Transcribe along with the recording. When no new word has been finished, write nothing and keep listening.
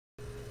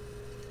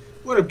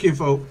What up,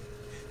 kinfolk?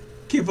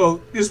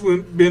 Kinfolk, this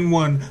one been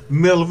one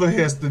mell of a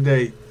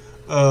yesterday.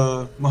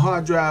 My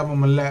hard drive on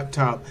my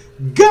laptop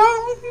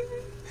gone,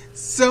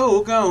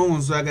 so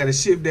gone. So I gotta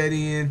ship that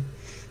in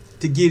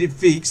to get it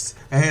fixed.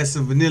 I had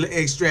some vanilla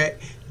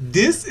extract.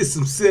 This is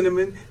some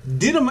cinnamon.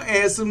 Then I'm gonna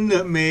add some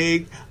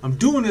nutmeg. I'm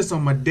doing this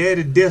on my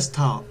daddy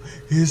desktop.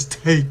 It's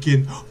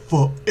taking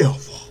forever.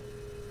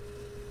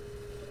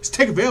 It's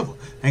taking forever.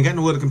 I ain't got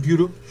no other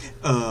computer.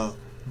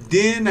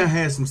 Then I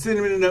had some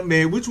cinnamon and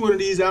nutmeg. Which one of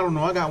these? I don't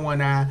know. I got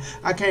one eye.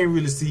 I can't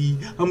really see.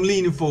 I'm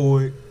leaning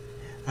forward.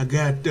 I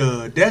got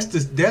that's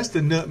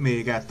the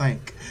nutmeg, I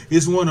think.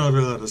 It's one of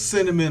the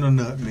cinnamon or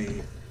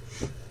nutmeg.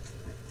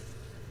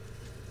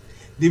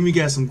 Then we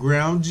got some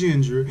ground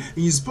ginger. And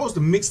you're supposed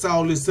to mix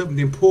all this up and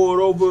then pour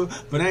it over,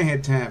 but I ain't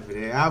had time for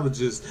that. I was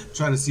just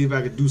trying to see if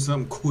I could do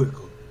something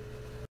quicker.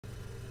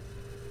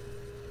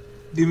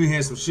 Then we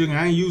had some sugar.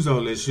 I ain't use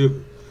all that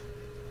sugar.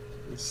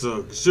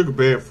 Sugar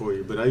bad for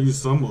you, but I use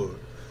some of it.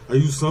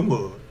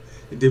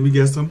 And then we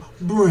got some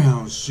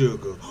brown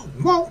sugar.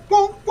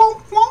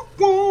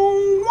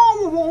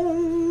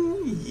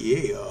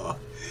 Yeah.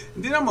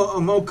 And then I'm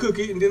gonna cook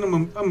it, and then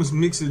I'm gonna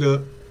mix it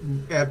up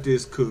after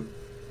it's cooked.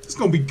 It's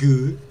gonna be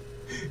good.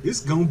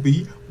 It's gonna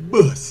be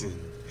bussin'.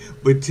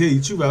 But tell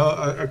you the truth,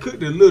 I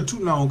cooked it a little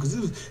too long because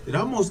it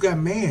almost got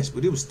mashed,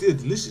 but it was still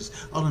delicious.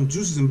 All them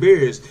juices and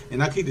berries,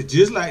 and I cooked it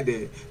just like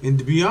that. And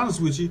to be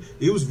honest with you,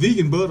 it was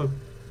vegan butter.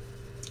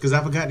 Because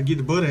I forgot to get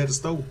the butter at the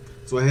stove.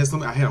 So I had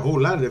a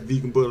whole lot of that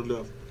vegan butter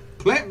left.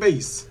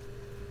 Plant-based.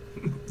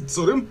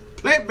 So them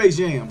plant-based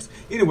yams.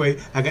 Anyway,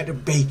 I got the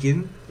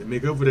bacon to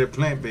make up for that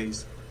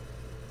plant-based.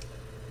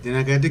 Then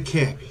I got the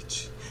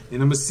cabbage. Then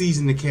I'm going to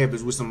season the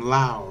cabbage with some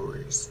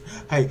Lowry's.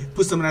 Hey,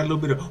 put some of that little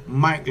bit of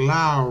Mike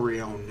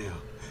Lowry on there.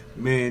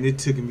 Man, it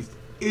took me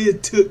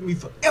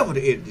forever to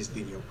edit this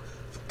video.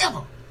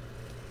 Forever.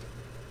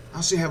 I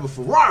should have a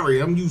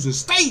Ferrari. I'm using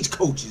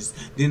stagecoaches.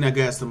 Then I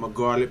got some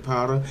garlic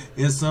powder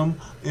and some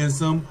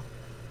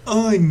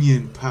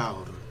onion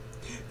powder.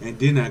 And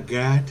then I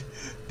got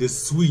the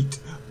sweet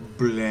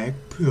black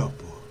pepper.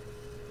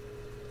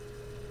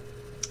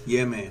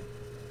 Yeah, man.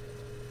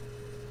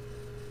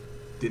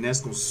 Then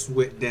that's gonna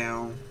sweat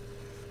down.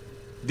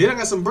 Then I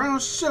got some brown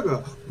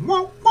sugar.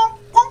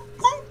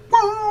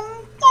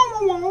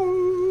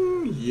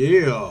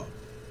 Yeah.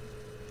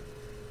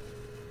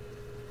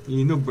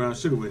 You know brown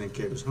sugar with that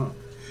cabbage, huh?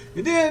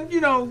 And then,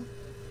 you know,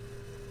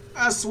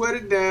 I sweat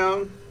it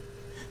down.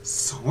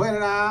 Sweat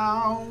it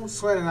out,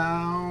 sweat it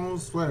out,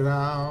 sweat it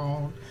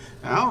out.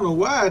 I don't know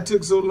why it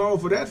took so long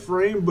for that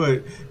frame,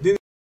 but then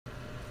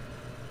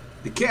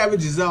the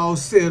cabbage is all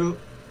settled.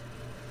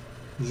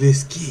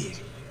 Let's get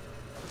it.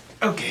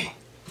 Okay,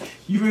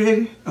 you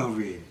ready? I'm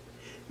ready.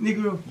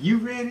 Negro, you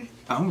ready?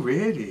 I'm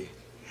ready.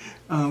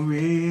 I'm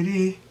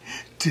ready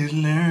to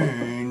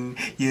learn.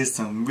 Yes,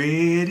 I'm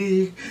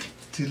ready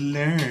to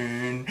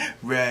learn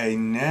right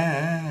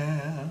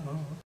now.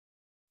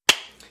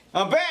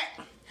 I'm back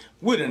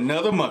with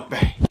another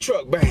mukbang.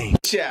 Truck bang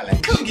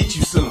challenge. Come get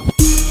you some.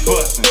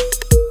 Bussin',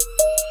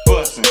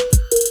 bussin',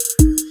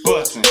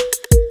 bussin',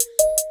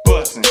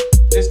 bussin'.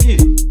 Let's get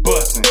it.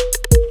 Bussin',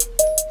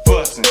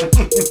 bussin',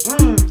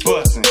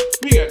 bussin'.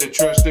 We got the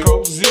trusted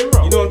Coke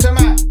Zero. You know what I'm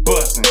talking about?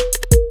 Bussin',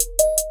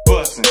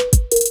 bussin',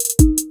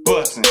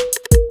 bussin',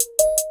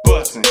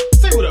 bussin'.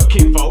 Say what up,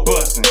 kinfolk.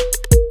 Bussin'.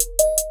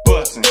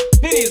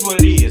 It is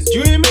what it is.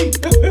 You hear me?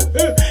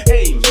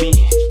 Hey, me.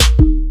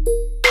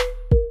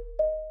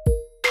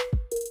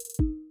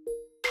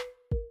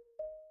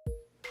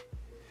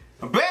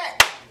 I'm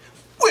back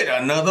with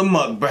another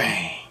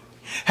mukbang.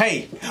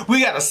 Hey,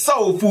 we got a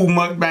soul food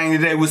mukbang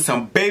today with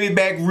some baby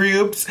back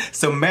ribs,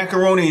 some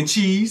macaroni and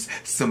cheese,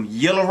 some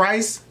yellow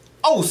rice,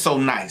 oh so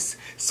nice,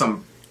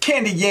 some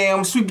candy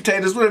yams, sweet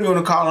potatoes, whatever you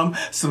want to call them,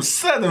 some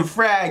southern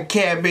fried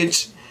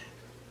cabbage,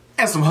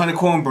 and some honey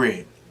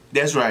cornbread.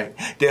 That's right,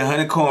 that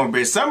honey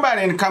cornbread.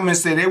 Somebody in the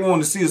comments said they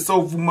wanted to see a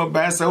soul food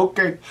mukbang. I said,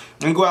 okay, I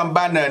didn't go out and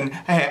buy nothing.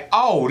 I had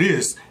all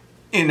this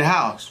in the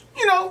house.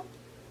 You know,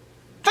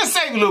 just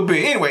save a little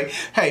bit. Anyway,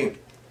 hey,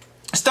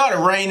 it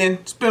started raining.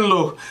 It's been a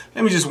little,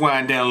 let me just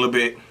wind down a little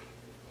bit.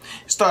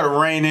 It started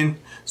raining,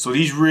 so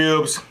these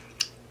ribs,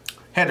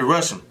 had to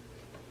rush them.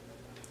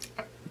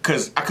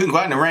 Because I couldn't go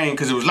out in the rain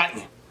because it was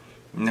lightning.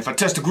 And if I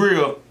touch the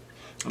grill,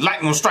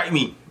 lightning will strike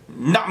me.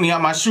 Knocked me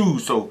out my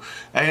shoes, so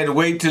I had to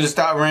wait till it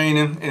stopped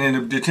raining and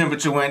then the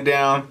temperature went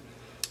down.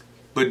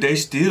 But they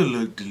still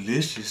look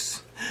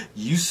delicious.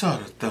 You saw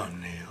the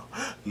thumbnail.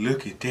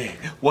 Look at that.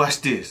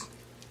 Watch this.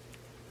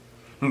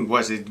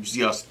 Watch it. You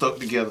see all stuck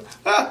together.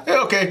 Ah,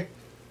 okay.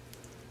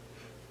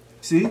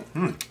 See?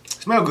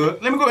 Smell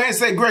good. Let me go ahead and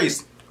say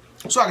grace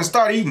so I can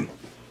start eating.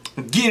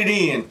 Get it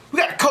in. We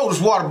got the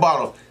coldest water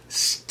bottle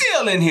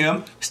still in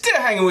here.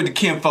 Still hanging with the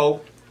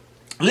kinfolk.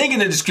 Link in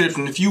the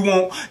description if you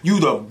want you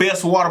the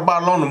best water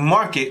bottle on the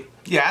market.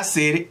 Yeah, I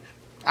said it.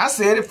 I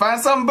said it. Find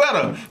something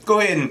better. Go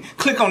ahead and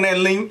click on that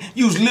link.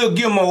 Use Lil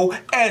Gilmo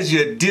as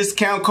your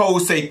discount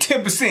code. Say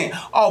 10%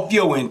 off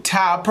your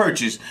entire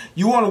purchase.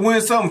 You want to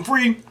win something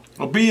free?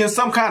 or be in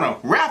some kind of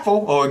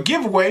raffle or a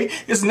giveaway,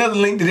 it's another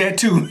link to that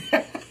too.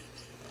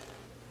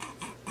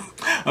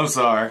 I'm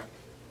sorry.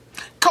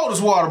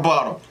 Coldest water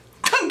bottle.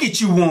 Come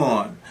get you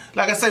one.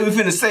 Like I say, we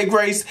finna say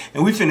grace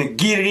and we finna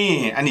get it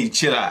in. I need to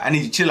chill out. I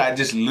need to chill out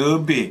just a little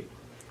bit.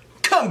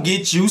 Come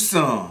get you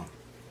some.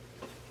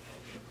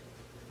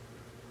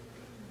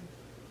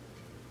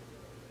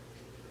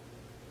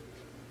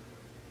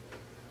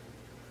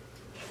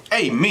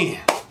 Amen.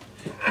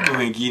 Go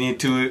ahead and get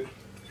into it.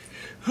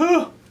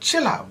 Huh.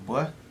 Chill out,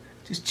 boy.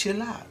 Just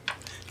chill out.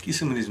 Get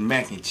some of this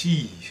mac and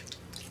cheese.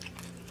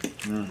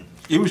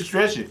 It was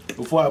stretchy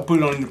before I put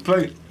it on the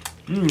plate.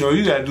 You know,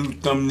 you gotta do the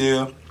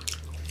thumbnail.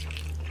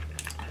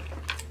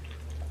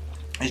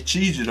 It's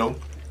cheesy though.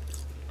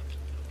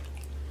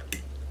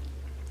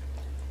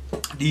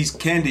 These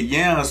candied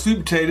yam sweet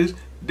potatoes,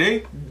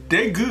 they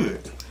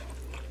good.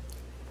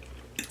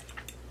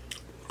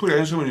 Put that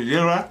in some of the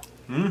yellow rice.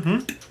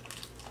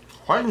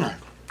 Quite nice.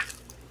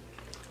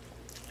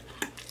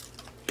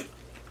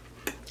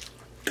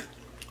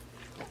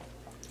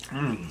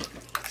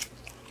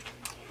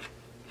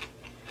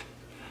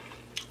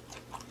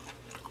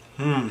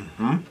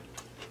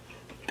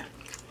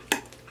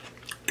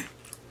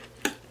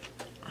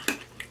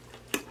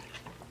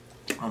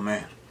 Oh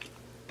man.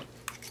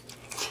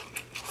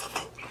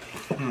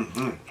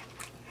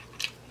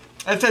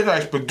 That tastes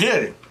like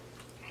spaghetti.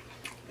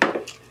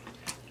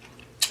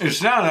 It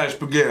sounds like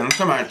spaghetti. I'm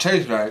talking about it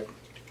tastes like.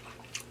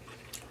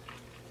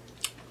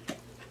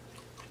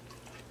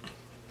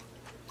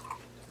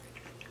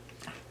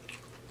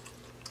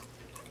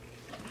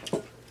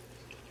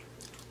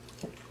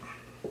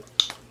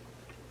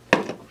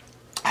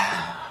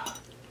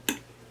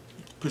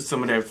 Put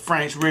some of that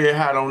French red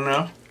hot on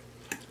there.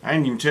 I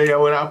ain't even tell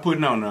y'all what I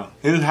putting on there.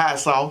 It's hot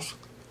sauce.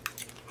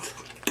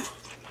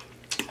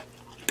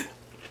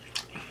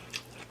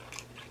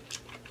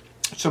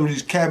 Some of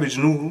these cabbage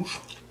noodles.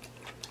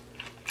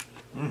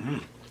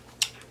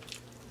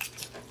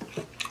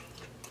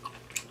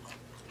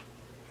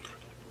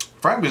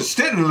 Frank been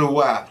sitting a little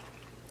while.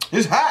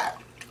 It's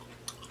hot.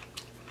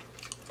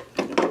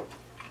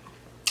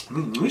 Let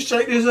me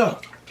shake this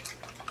up.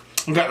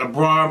 I got the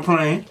brawn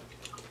plain.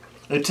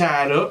 They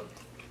tied up.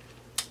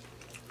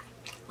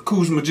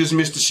 Kuzma just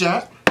missed a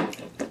shot.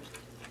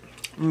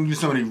 Let me get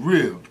some of these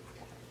ribs.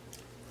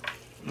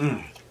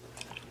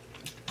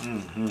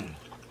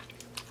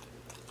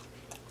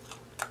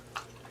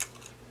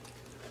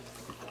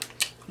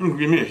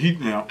 Give me a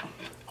heat now.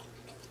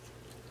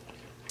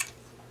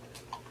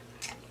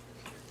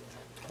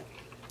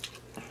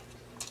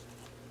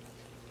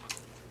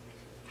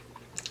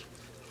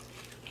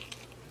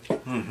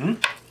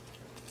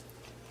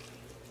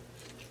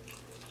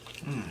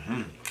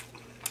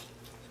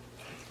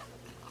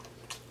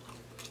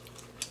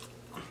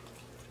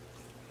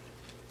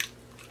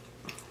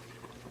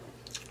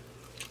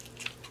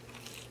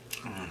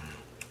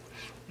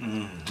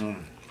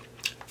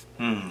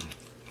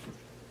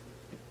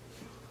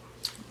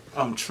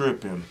 I'm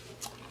tripping.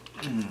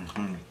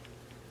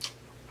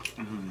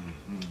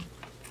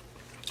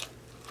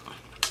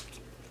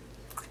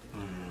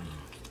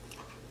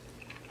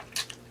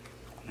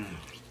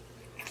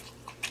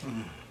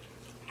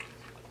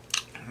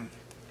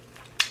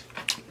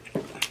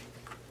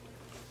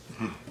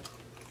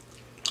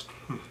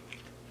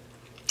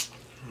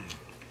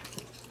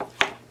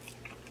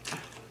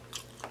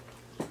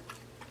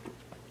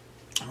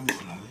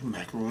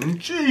 Macaroni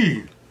and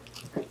cheese.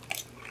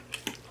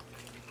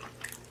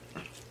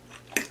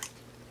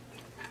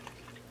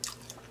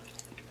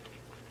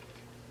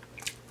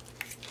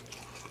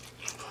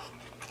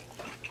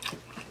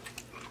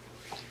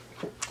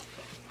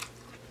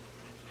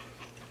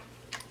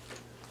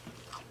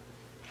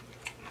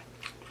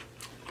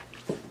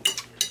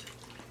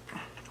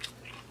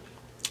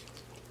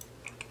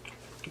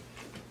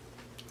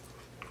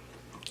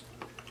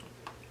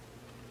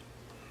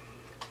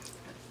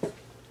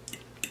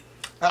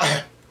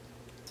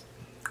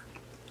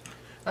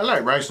 I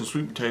like rice and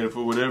sweet potato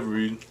for whatever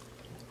reason.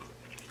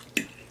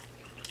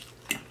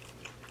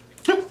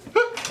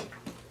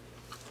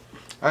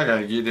 I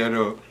gotta get that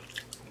up.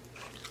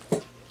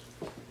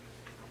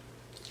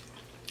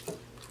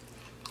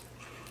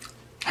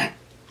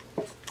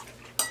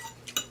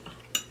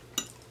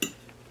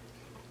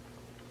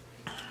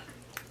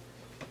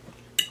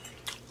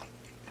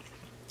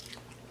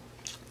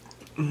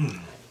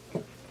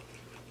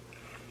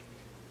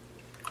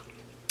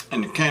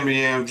 And the candy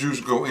yam juice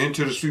go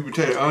into the sweet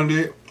potato under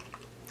it.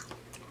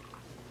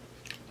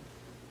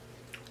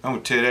 I'm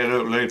gonna tear that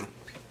up later.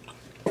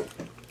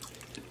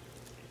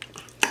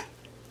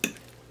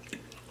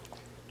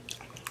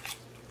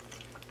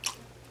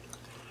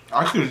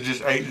 I could have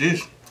just ate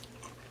this.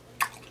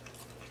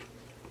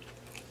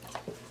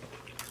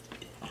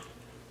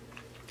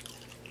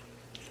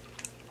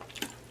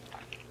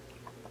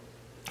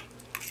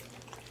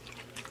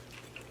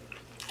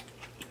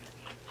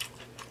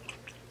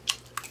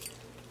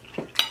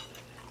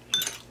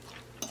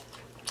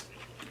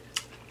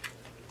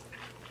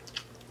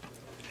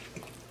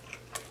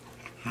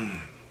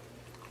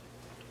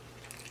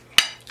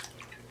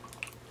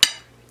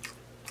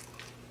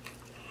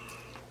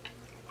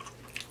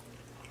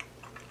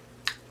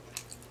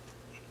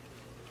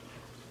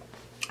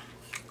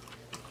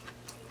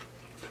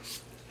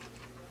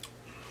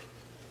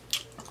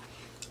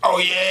 Oh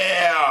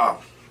yeah!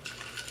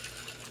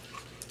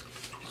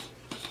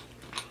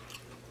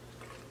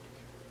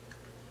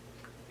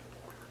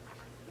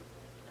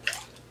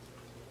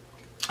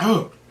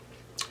 Oh.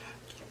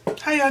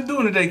 How y'all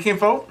doing today,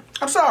 kinfolk?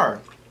 I'm sorry.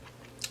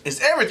 It's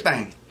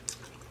everything.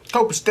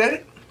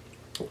 Copacetic.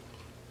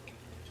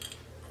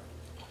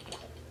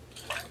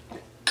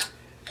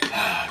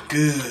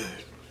 Good.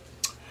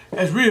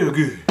 That's real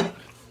good.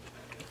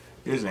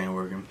 This ain't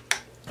working.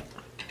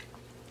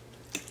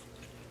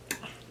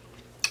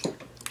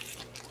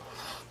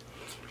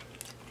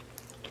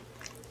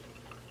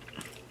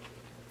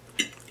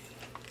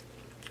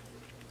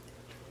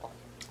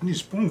 I need a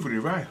spoon for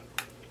this rice.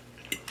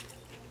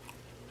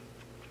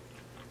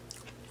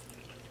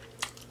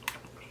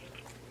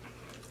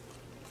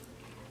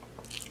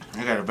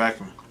 I got a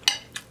vacuum.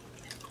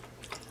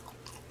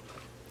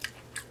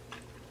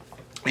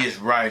 It's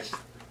rice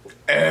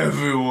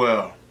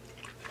everywhere.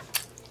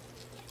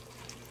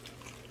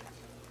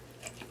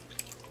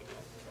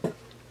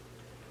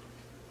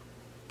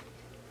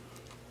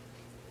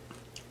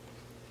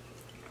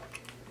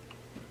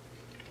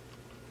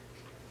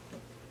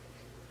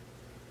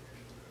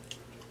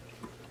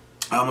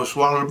 I'm gonna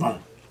swallow the bone.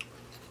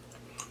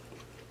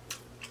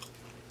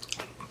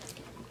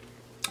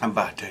 I'm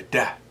about to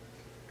die.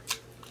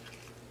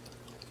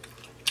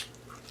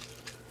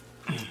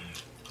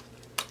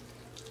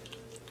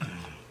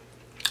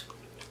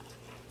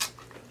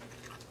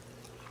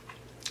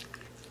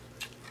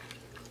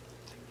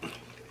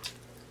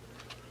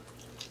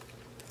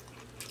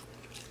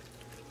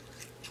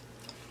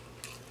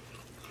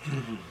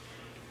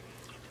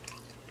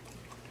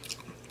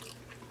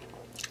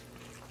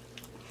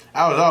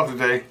 I was off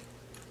today.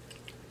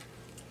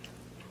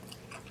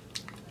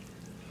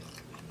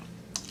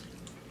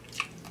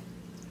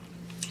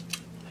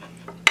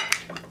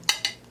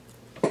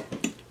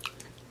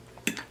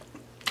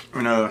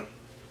 And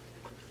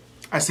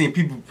I seen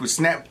people with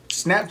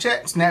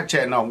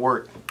Snapchat not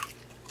work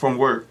from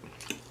work.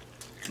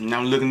 And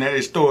I'm looking at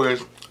their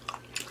stories.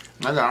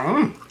 And I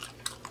thought,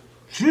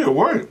 she at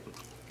work.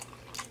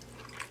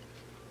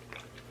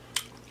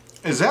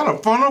 Is that a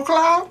funnel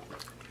cloud?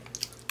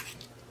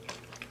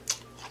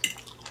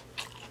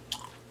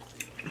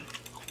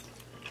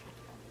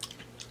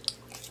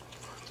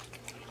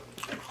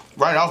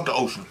 Right off the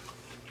ocean.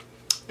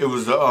 It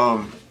was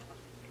a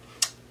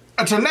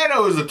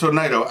tornado is a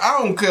tornado. I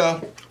don't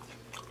care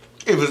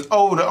if it's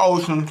over the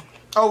ocean,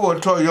 over a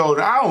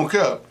Toyota. I don't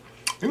care.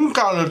 You can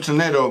call it a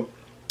tornado.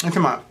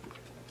 Come on,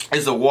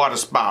 it's a water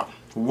spout.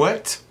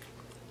 What?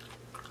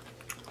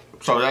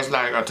 So that's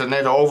like a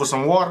tornado over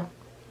some water.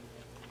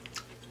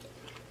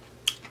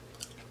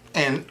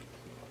 And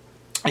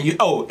you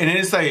and then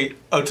it say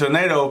a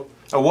tornado,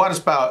 a water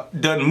spout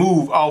doesn't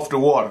move off the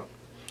water.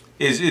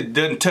 It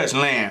doesn't touch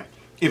land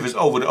if it's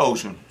over the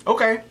ocean.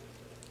 Okay.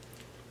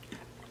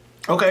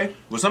 Okay.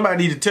 Well,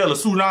 somebody need to tell a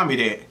tsunami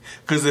that.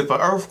 Because if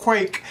an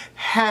earthquake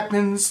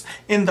happens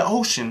in the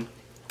ocean,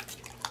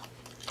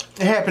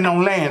 it happens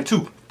on land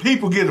too.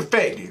 People get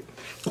affected.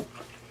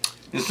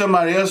 And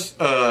somebody else,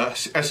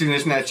 I seen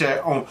this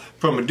Snapchat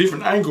from a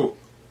different angle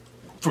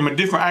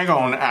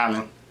on the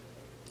island.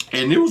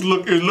 And it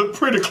looked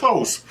pretty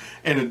close.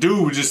 And the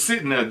dude was just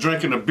sitting there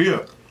drinking a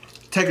beer,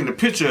 taking a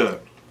picture of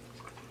it.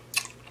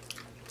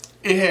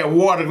 It had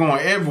water going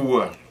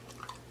everywhere.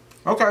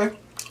 Okay.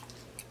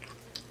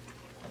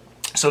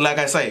 So like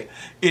I say,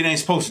 it ain't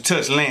supposed to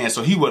touch land,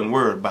 so he wasn't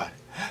worried about it.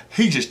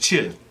 He just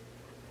chilling,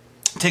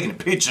 taking a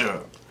picture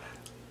of it.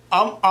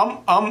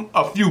 I'm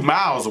a few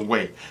miles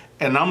away,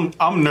 and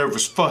I'm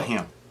nervous for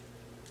him.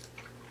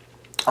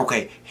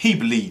 Okay, he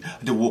believed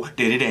that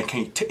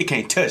it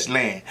can't touch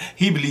land.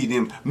 He believed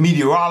them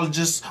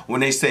meteorologists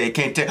when they say it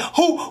can't touch.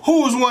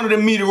 Who was one of the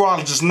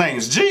meteorologists'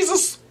 names?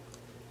 Jesus?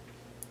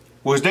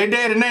 Was their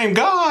daddy named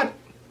God?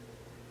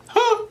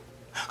 Huh?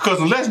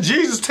 Because unless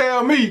Jesus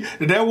tell me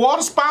that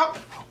water spout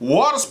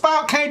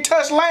can't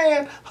touch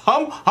land,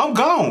 I'm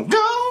gone.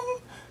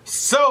 Gone.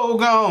 So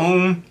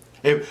gone.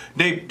 If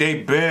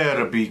they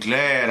better be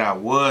glad I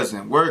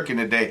wasn't working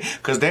today,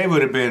 because they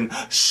would have been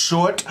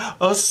short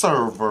a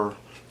server.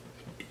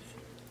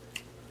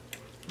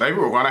 We're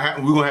gonna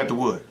have to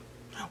what?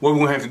 What we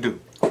gonna have to do?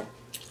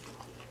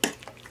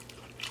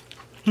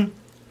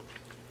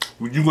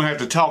 You're gonna have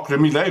to talk to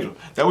me later.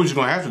 That's what you're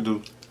gonna have to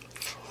do.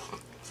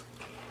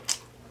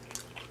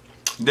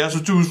 That's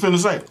what you was finna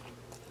say.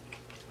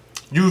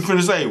 You was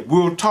finna say,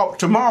 we'll talk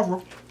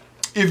tomorrow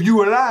if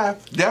you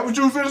alive. That's what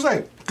you was finna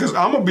say. Because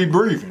I'm gonna be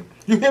breathing.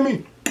 You hear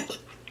me?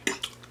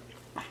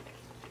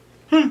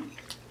 And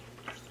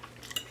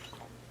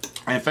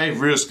Faith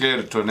real scared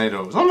of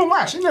tornadoes. I don't know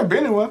why. She never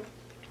been anywhere.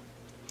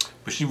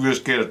 But she real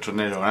scared of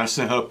tornado. And I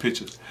sent her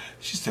pictures.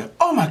 She said,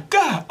 oh my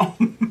God.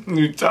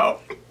 We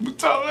talk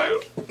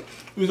later.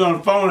 We was on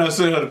the phone and I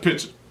sent her the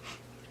picture.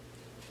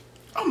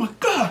 Oh my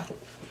God.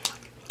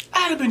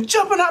 I'd have been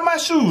jumping out my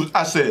shoes.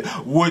 I said,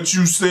 what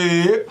you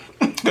said?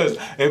 Because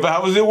if I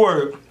was at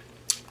work,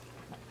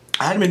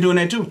 I'd have been doing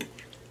that too.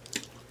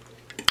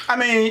 I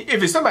mean,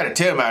 if it's somebody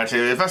tell me,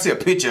 if I see a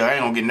picture, I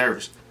ain't gonna get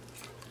nervous.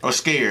 or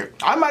scared.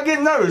 I might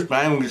get nervous, but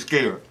I ain't gonna get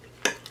scared.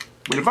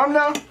 But if I'm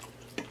down,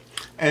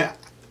 and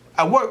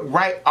I work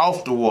right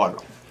off the water.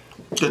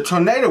 The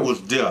tornado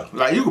was there.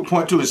 Like, you could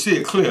point to it and see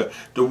it clear.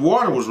 The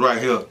water was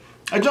right here.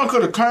 That junk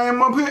could have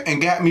came up here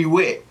and got me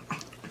wet.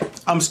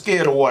 I'm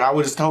scared of water. I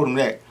would have told him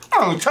that.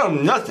 I don't tell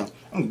him nothing.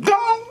 I'm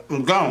gone.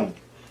 I'm gone.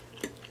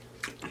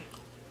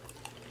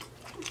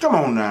 Come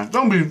on now.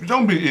 Don't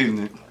be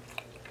ignorant.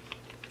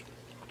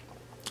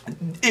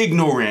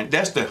 Ignorant.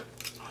 That's the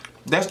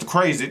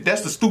crazy.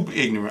 That's the stupid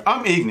ignorant.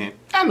 I'm ignorant.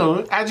 I know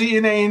it.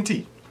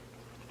 IGNANT.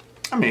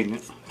 I'm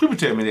ignorant. People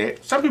tell me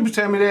that. Some people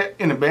tell me that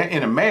in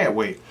a mad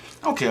way.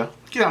 I don't care.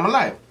 Get out of my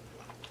life.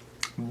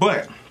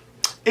 But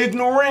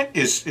ignorant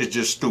is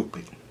just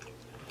stupid.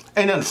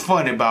 Ain't nothing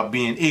funny about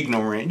being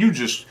ignorant. You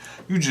just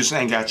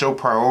ain't got your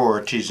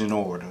priorities in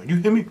order. You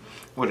hear me?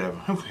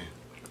 Whatever. Okay.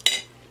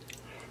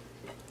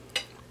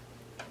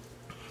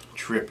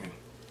 Tripping.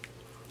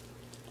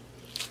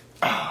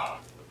 Ah.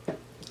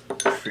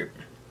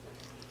 Tripping.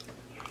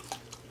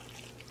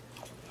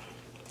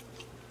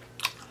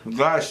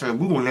 God said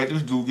we gonna let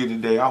this dude get a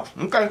day off.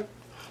 Okay.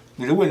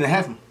 But it wouldn't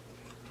happen.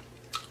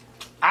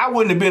 I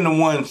wouldn't have been the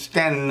one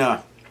standing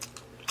there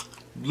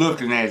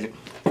looking at it.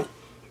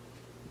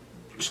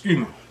 Excuse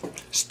me.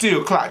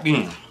 Still clocked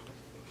in.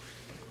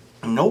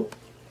 Nope.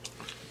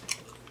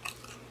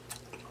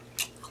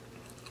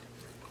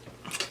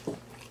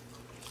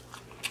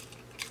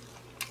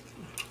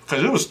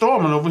 Cause it was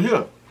storming over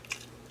here.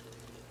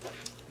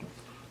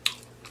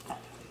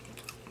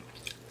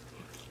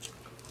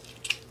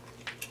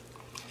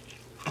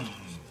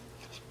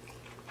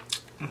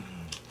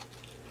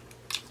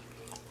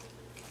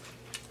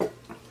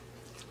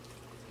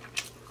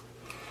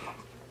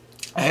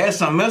 I had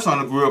something else on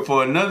the grill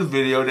for another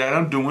video that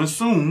I'm doing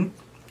soon.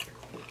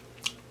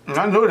 And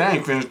I know that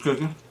ain't finished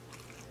cooking.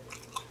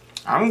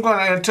 I ain't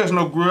gonna touch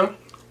no grill.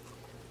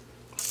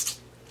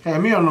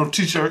 Had me on no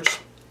t-shirts.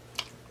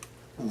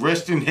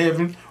 Rest in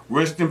heaven,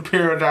 rest in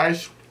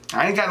paradise.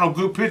 I ain't got no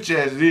good picture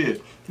as it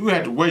is. You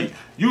had to wait.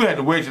 You had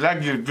to wait till I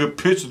get a good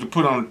picture to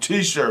put on a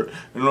t-shirt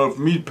in order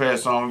for me to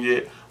pass on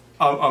yet.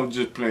 I'm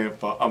just playing.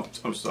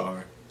 I'm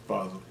sorry,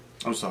 Father.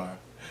 I'm sorry.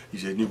 He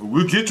said, nigga,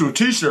 we'll get you a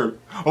t-shirt.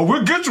 Or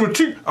we'll get you a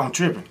t-shirt. I'm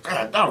tripping.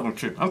 God, I'm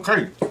tripping. I'm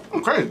crazy.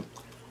 I'm crazy.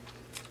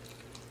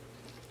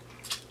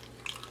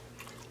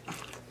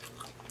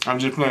 I'm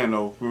just playing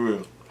though, for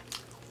real.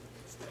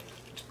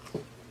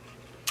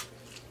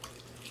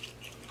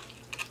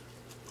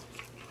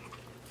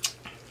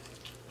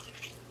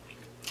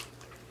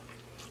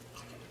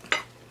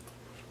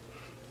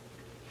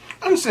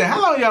 I'm saying,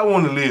 how long y'all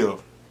want to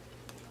live?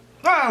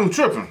 I'm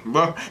tripping,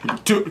 but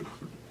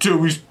till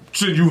we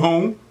send you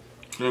home.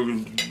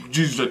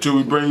 Jesus said, till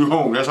we bring you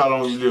home. That's how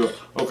long you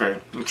live. Okay,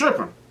 I'm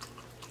tripping.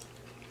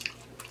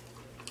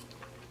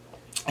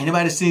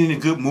 Anybody seen any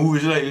good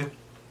movies lately?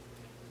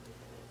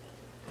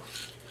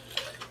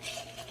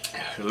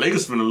 The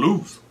Lakers finna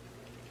lose.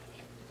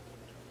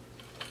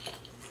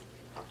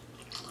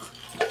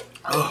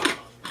 Ugh.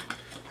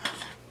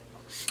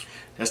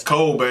 That's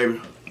cold,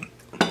 baby.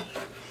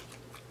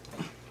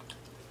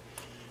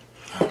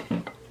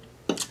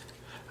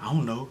 I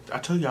don't know. I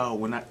tell y'all,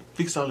 when I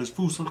fix all this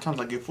food, sometimes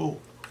I get full.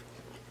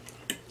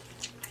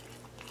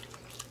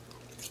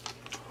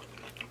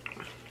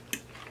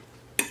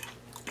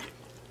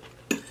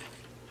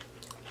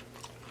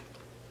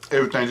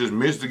 Everything just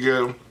mixed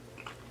together.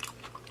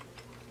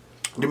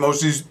 Them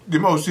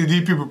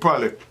OCD people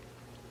probably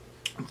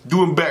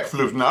doing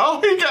backflips now.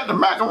 Oh, he got the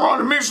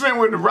macaroni mixed in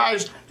with the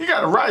rice. He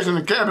got the rice and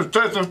the cabbage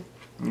touching.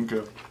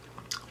 Okay.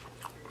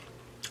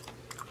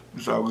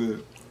 It's all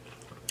good.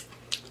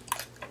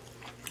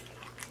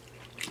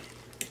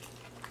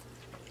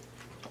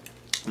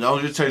 As long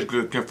as it tastes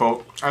good,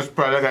 kinfolk. I'm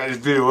surprised I got this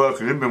video up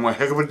because it's been one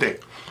heck of a day.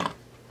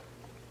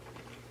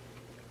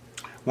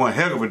 One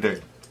heck of a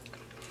day.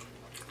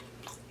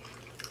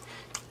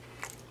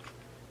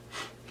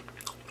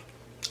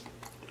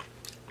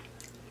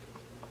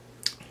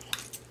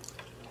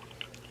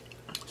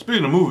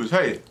 Speaking of movies,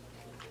 hey.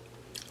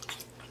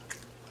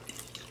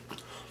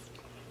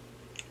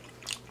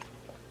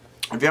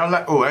 If y'all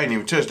like, oh, I ain't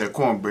even touched that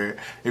cornbread.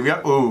 If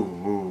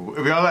y'all,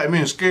 if y'all like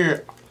being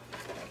scared,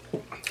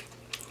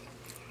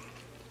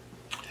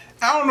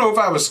 I don't know if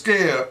I was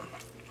scared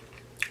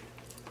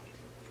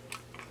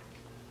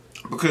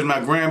because my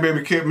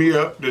grandbaby kept me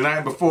up the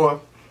night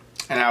before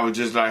and I was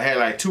just like, had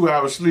like 2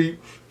 hours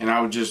sleep and I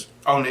was just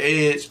on the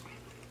edge.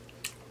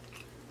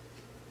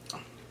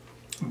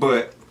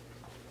 But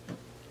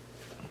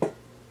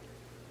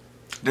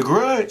The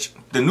Grudge,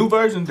 the new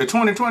version, the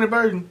 2020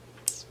 version,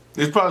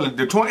 is probably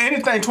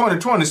anything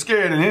 2020 is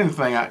scarier than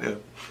anything out there.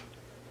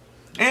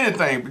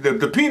 Anything.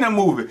 The Peanut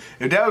movie,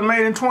 if that was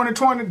made in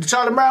 2020, the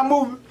Charlie Brown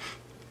movie,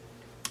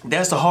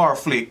 that's a horror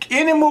flick.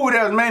 Any movie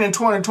that was made in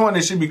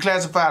 2020 should be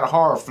classified a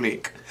horror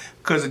flick.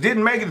 Because it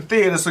didn't make it to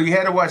theater, so you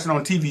had to watch it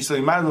on TV, so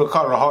you might as well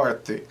call it a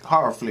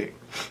horror flick.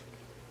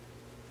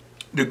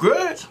 The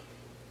Grudge,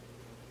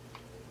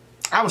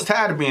 I was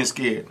tired of being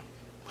scared.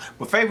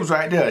 But Faith was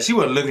right there. She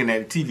wasn't looking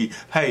at the TV.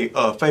 Hey,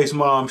 Faith's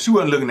mom, she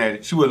wasn't looking at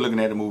it. She wasn't looking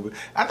at the movie.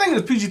 I think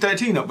it was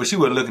PG-13 though, but she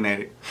wasn't looking at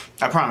it.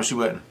 I promise she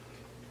wasn't.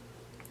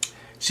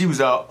 She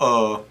was out,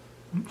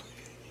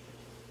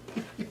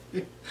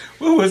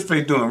 what was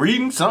Faith doing?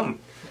 Reading? Something.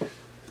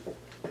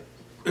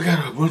 I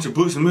got a bunch of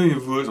books and million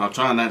books. I'm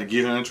trying not to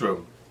get her in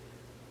trouble.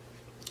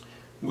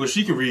 Well,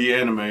 she can read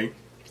anime.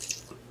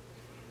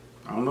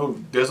 I don't know.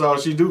 That's all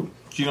she do.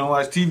 She don't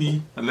watch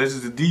TV unless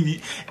it's a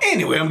DVD.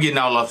 Anyway, I'm getting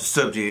all off the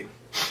subject.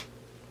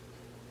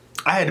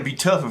 I had to be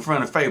tough in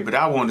front of Faith, but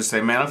I wanted to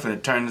say, man, I'm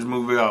finna turn this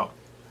movie off.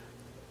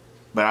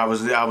 But I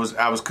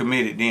was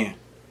committed then.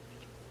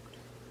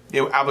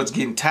 I was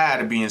getting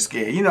tired of being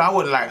scared. You know, I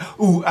wasn't like,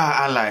 ooh,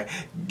 I like,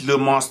 little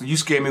monster, you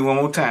scare me one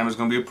more time, it's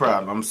gonna be a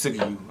problem. I'm sick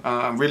of you.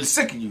 I'm really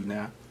sick of you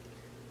now.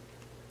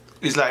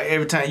 It's like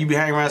every time you be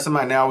hanging around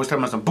somebody, they always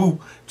talking about some boo,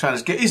 trying to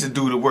scare. It's a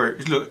dude to work.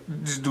 It's look,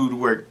 this dude to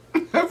work.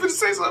 I'm finna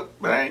say something,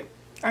 but I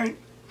ain't.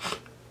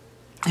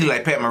 He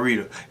like Pat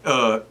Morita.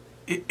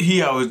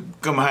 He always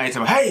come behind and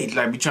tell me, hey,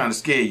 like be trying to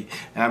scare you.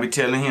 And I be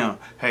telling him,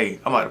 hey,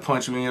 I'm about to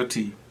punch you in your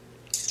teeth.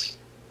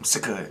 I'm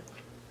sick of it.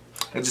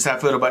 That's just how I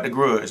felt about The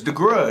Grudge. The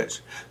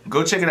Grudge.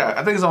 Go check it out.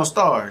 I think it's on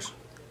Stars.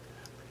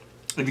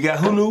 If you got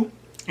Hulu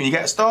and you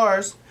got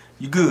Stars,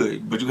 you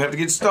good. But you have to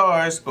get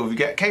Stars. Or if you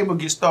got cable,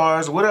 get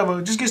Stars or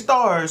whatever. Just get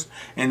Stars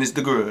and it's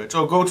The Grudge.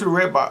 Or go to the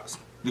red box.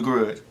 The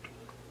Grudge.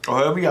 Or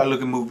however y'all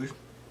look at movies.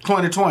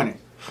 2020.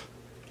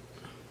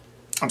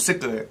 I'm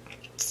sick of it.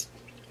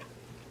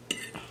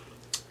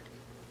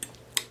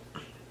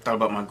 Thought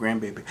about my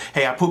grandbaby.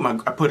 Hey, I put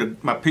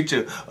my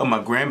picture of my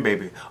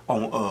grandbaby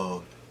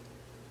on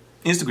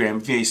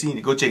Instagram. If you ain't seen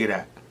it, go check it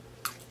out.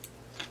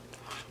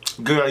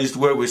 Girl I used to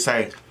work with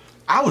say,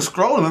 I was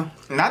scrolling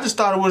and I just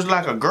thought it was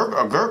like a gurgle.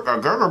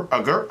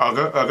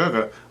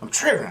 I'm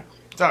tripping.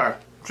 Sorry,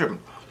 I'm tripping.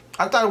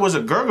 I thought it was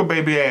a Gurgle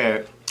baby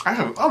ad. I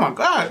said, oh my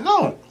God,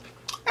 no,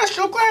 that's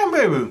your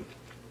grandbaby.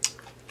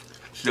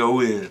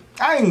 Sure is.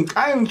 I ain't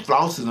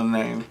flossing the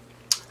name.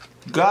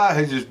 God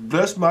has just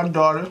blessed my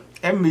daughter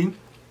and me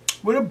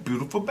with a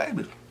beautiful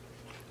baby. It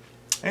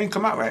ain't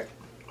come out right.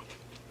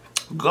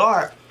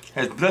 God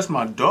has blessed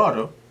my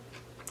daughter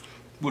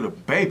with a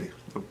baby,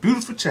 a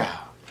beautiful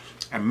child,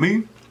 and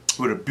me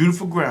with a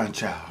beautiful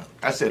grandchild.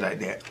 I said it like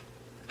that.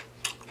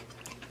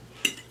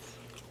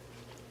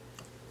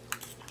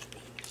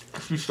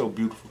 She's so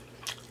beautiful.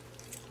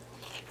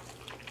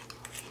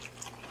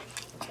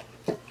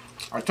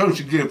 I told her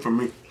she'd get it from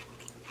me.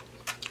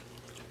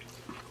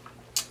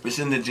 It's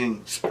in the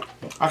genes.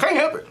 I can't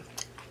help it.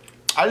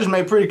 I just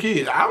made pretty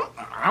kids.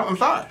 I'm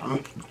sorry.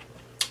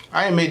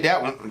 I ain't made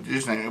that one.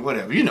 This ain't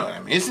whatever. You know what I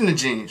mean. It's in the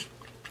genes.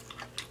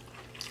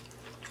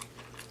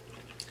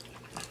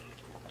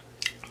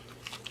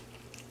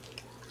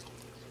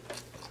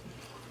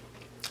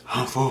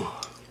 I'm full.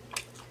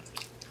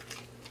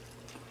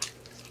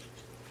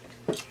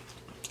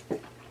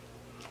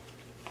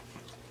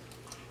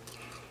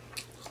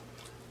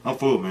 I'm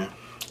full, man.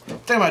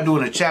 Think about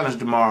doing a challenge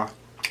tomorrow.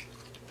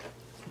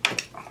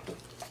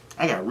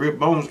 I got rib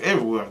bones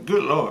everywhere.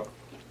 Good Lord.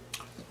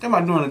 Think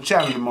about doing a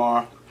challenge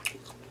tomorrow.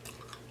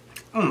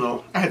 I don't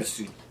know. I had to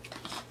see.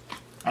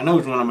 I know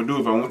which one I'm going to do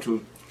if I want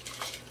to.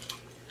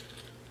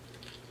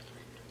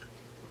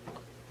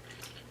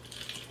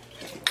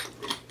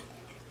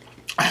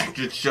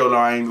 Just show her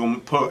I ain't going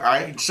to put...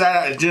 Shout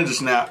out to Ginger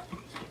Snap.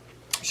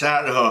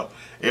 Shout out to her.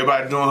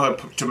 Everybody doing her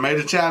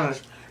tomato challenge.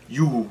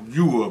 You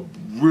a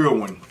real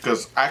one.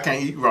 Because I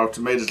can't eat raw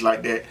tomatoes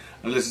like that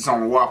unless it's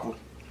on a Whopper.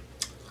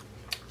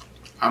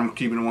 I'm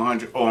keeping it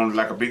 100 on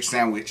like a big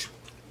sandwich.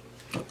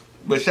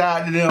 But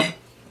shout out to them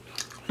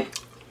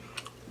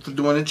for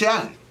doing the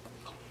challenge.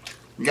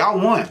 Y'all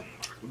won.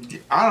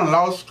 I done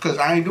lost because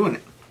I ain't doing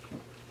it.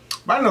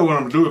 But I know what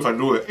I'm gonna do if I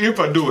do it. If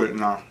I do it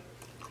now.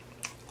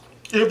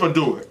 If I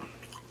do it.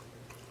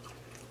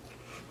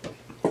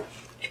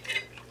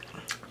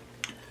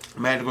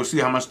 I'm had to go see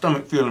how my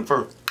stomach feeling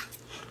first.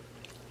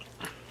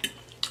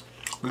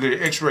 Look at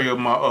the x-ray of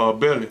my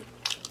belly.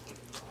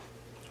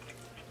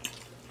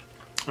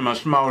 And my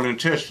small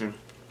intestine.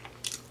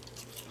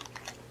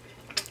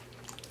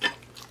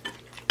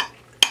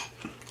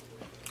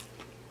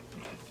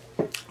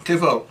 Okay,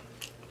 folks.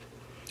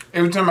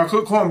 Every time I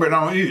cook cornbread,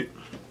 I don't eat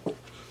it.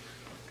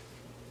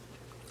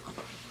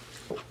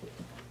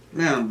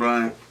 Man,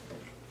 Brian.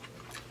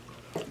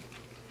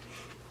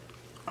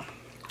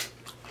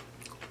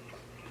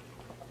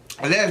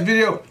 The last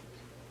video,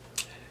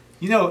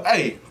 you know,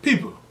 hey,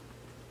 people,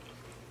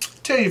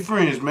 tell your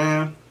friends,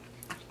 man.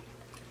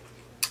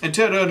 And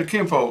tell the other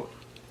kinfolk,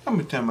 how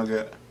many time I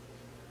got?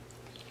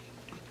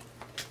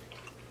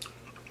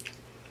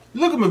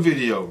 Look at my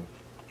video.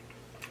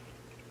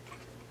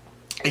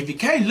 If you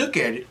can't look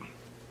at it,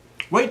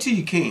 wait till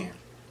you can.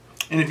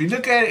 And if you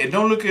look at it and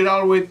don't look at it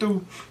all the way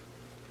through,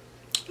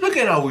 look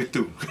at it all the way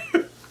through.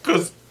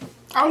 Because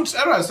I'm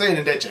not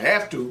saying that you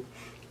have to.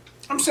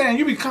 I'm saying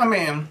you be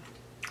commenting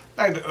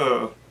like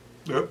the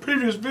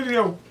previous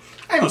video.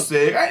 I ain't gonna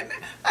say it.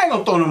 I ain't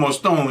gonna throw no more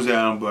stones at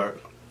them,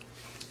 but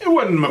it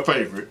wasn't my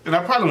favorite, and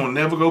I probably will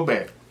never go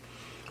back.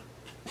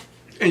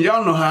 And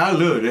y'all know how I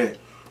love that.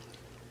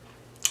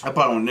 I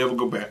probably will never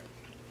go back.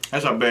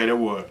 That's how bad it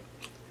was.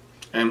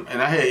 And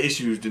I had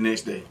issues the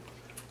next day.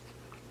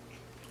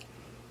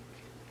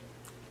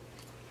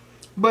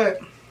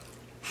 But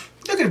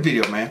look at the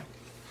video, man.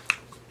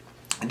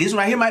 This one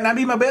right here might not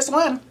be my best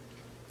one,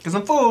 because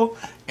I'm full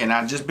and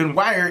I've just been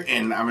wired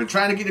and I've been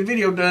trying to get the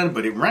video done,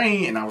 but it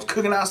rained and I was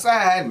cooking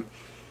outside and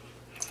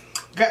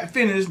got to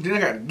finish, then I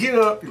got to get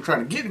up and try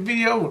to get the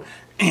video.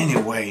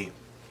 Anyway,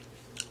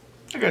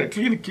 I got to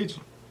clean the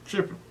kitchen.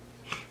 Tripping.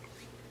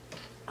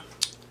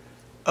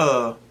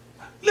 Look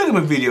at my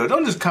video.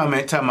 Don't just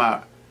comment talking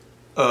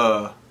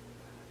about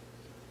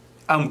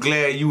I'm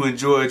glad you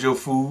enjoyed your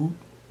food.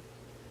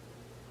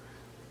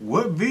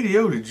 What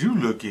video did you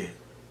look at?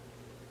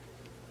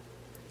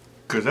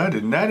 Because I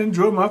did not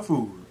enjoy my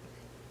food.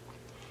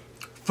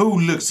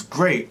 Food looks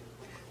great.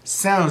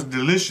 Sounds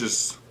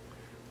delicious.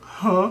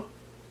 Huh?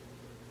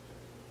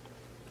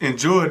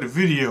 Enjoyed the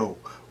video.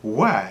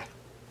 Why?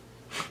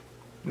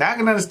 Now I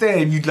can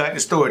understand if you'd like the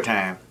story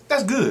time.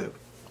 That's good.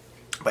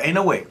 But ain't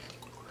no way.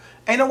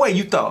 Ain't no way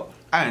you thought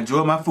I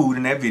enjoyed my food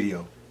in that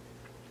video.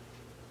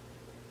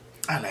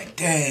 I'm like,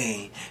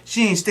 dang,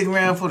 she ain't sticking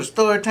around for the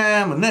story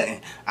time or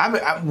nothing.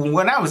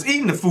 When I was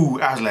eating the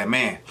food, I was like,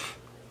 man,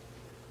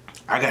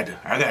 I got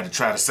to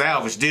try to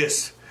salvage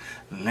this.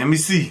 Let me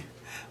see.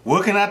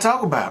 What can I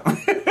talk about?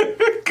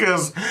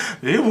 Because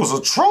it was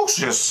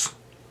atrocious.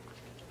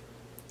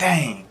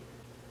 Dang.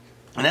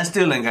 And I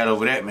still ain't got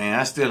over that, man.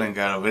 I still ain't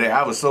got over that.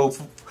 I was so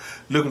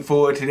looking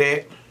forward to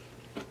that.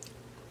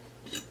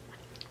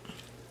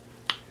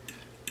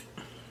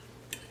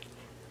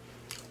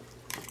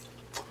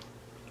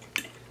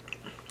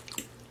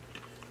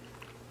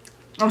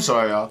 I'm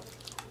sorry, y'all.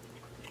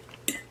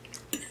 It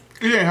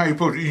ain't how you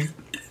supposed to eat.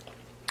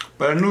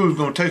 But I knew it was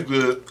going to taste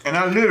good. And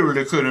I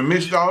literally could have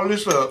mixed all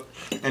this up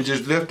and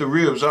just left the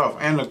ribs off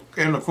and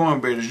the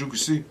cornbread, as you can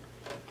see.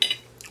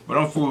 But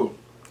I'm full.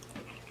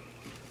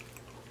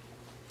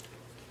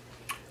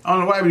 I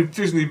don't know why I be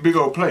fixing these big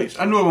old plates.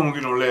 I knew I wasn't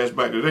going to get no last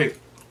bite today.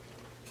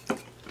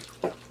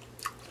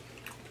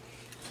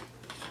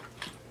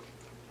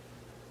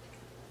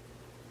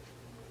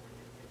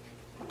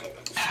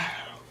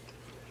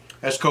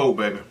 That's cold,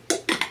 baby.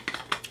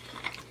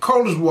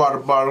 Coldest water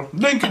bottle.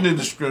 Link in the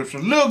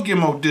description. Lil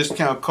Gilmo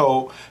discount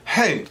code.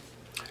 Hey,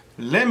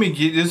 let me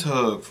get this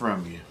hug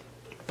from you.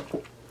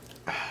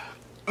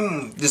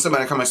 Just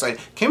somebody come and say,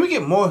 can we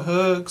get more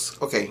hugs?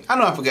 Okay, I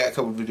know I forgot a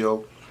couple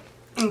videos.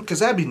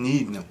 Because I be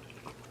needing them.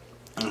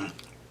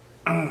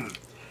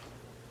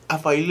 I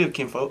thought you live,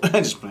 kinfolk.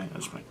 I'm just playing.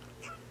 I'm just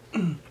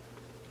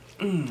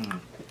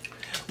playing.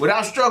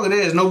 Without struggle,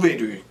 there is no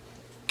victory.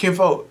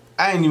 Kinfolk,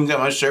 I ain't even got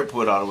my shirt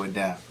pulled all the way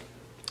down.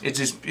 It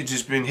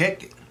just been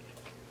hectic.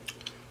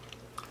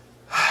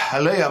 I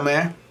love y'all,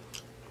 man.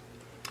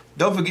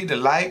 Don't forget to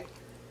like,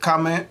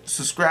 comment,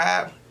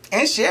 subscribe,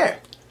 and share.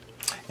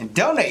 And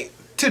donate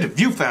to the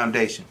View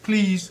Foundation,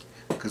 please.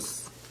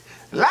 Because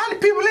a lot of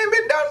people ain't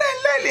been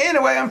donating lately.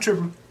 Anyway, I'm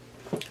tripping.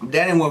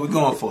 That ain't what we're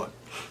going for.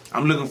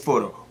 I'm looking for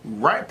the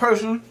right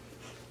person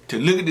to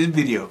look at this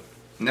video.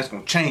 And that's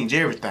going to change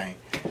everything.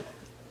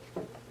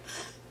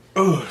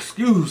 Oh,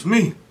 excuse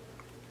me.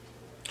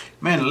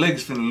 Man, the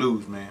Lakers finna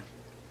lose, man.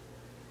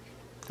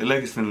 The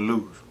Lakers finna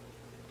lose.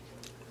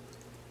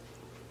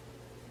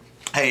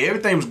 Hey,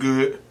 everything's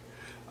good.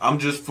 I'm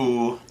just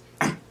full.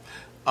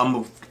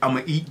 I'm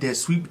gonna eat that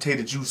sweet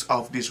potato juice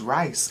off this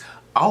rice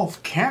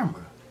off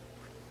camera.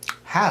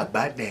 How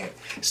about that?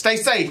 Stay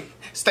safe.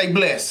 Stay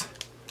blessed.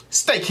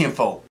 Stay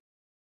kinfolk.